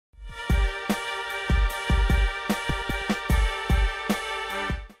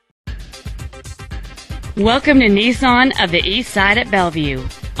Welcome to Nissan of the Eastside at Bellevue.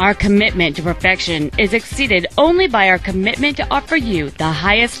 Our commitment to perfection is exceeded only by our commitment to offer you the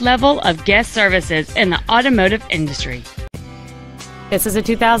highest level of guest services in the automotive industry. This is a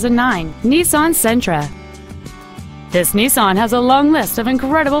 2009 Nissan Sentra. This Nissan has a long list of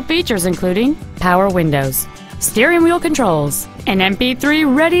incredible features including power windows, steering wheel controls, an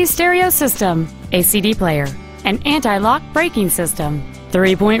MP3 ready stereo system, a CD player, an anti-lock braking system,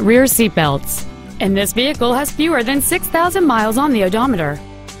 3-point rear seat belts, and this vehicle has fewer than 6,000 miles on the odometer.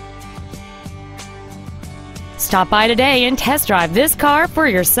 Stop by today and test drive this car for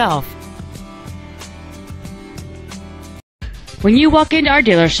yourself. When you walk into our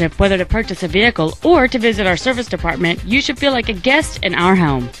dealership, whether to purchase a vehicle or to visit our service department, you should feel like a guest in our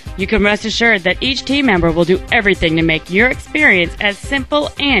home. You can rest assured that each team member will do everything to make your experience as simple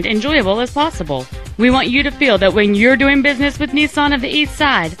and enjoyable as possible. We want you to feel that when you're doing business with Nissan of the East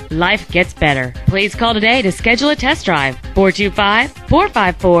Side, life gets better. Please call today to schedule a test drive.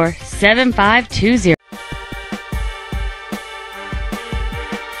 425-454-7520.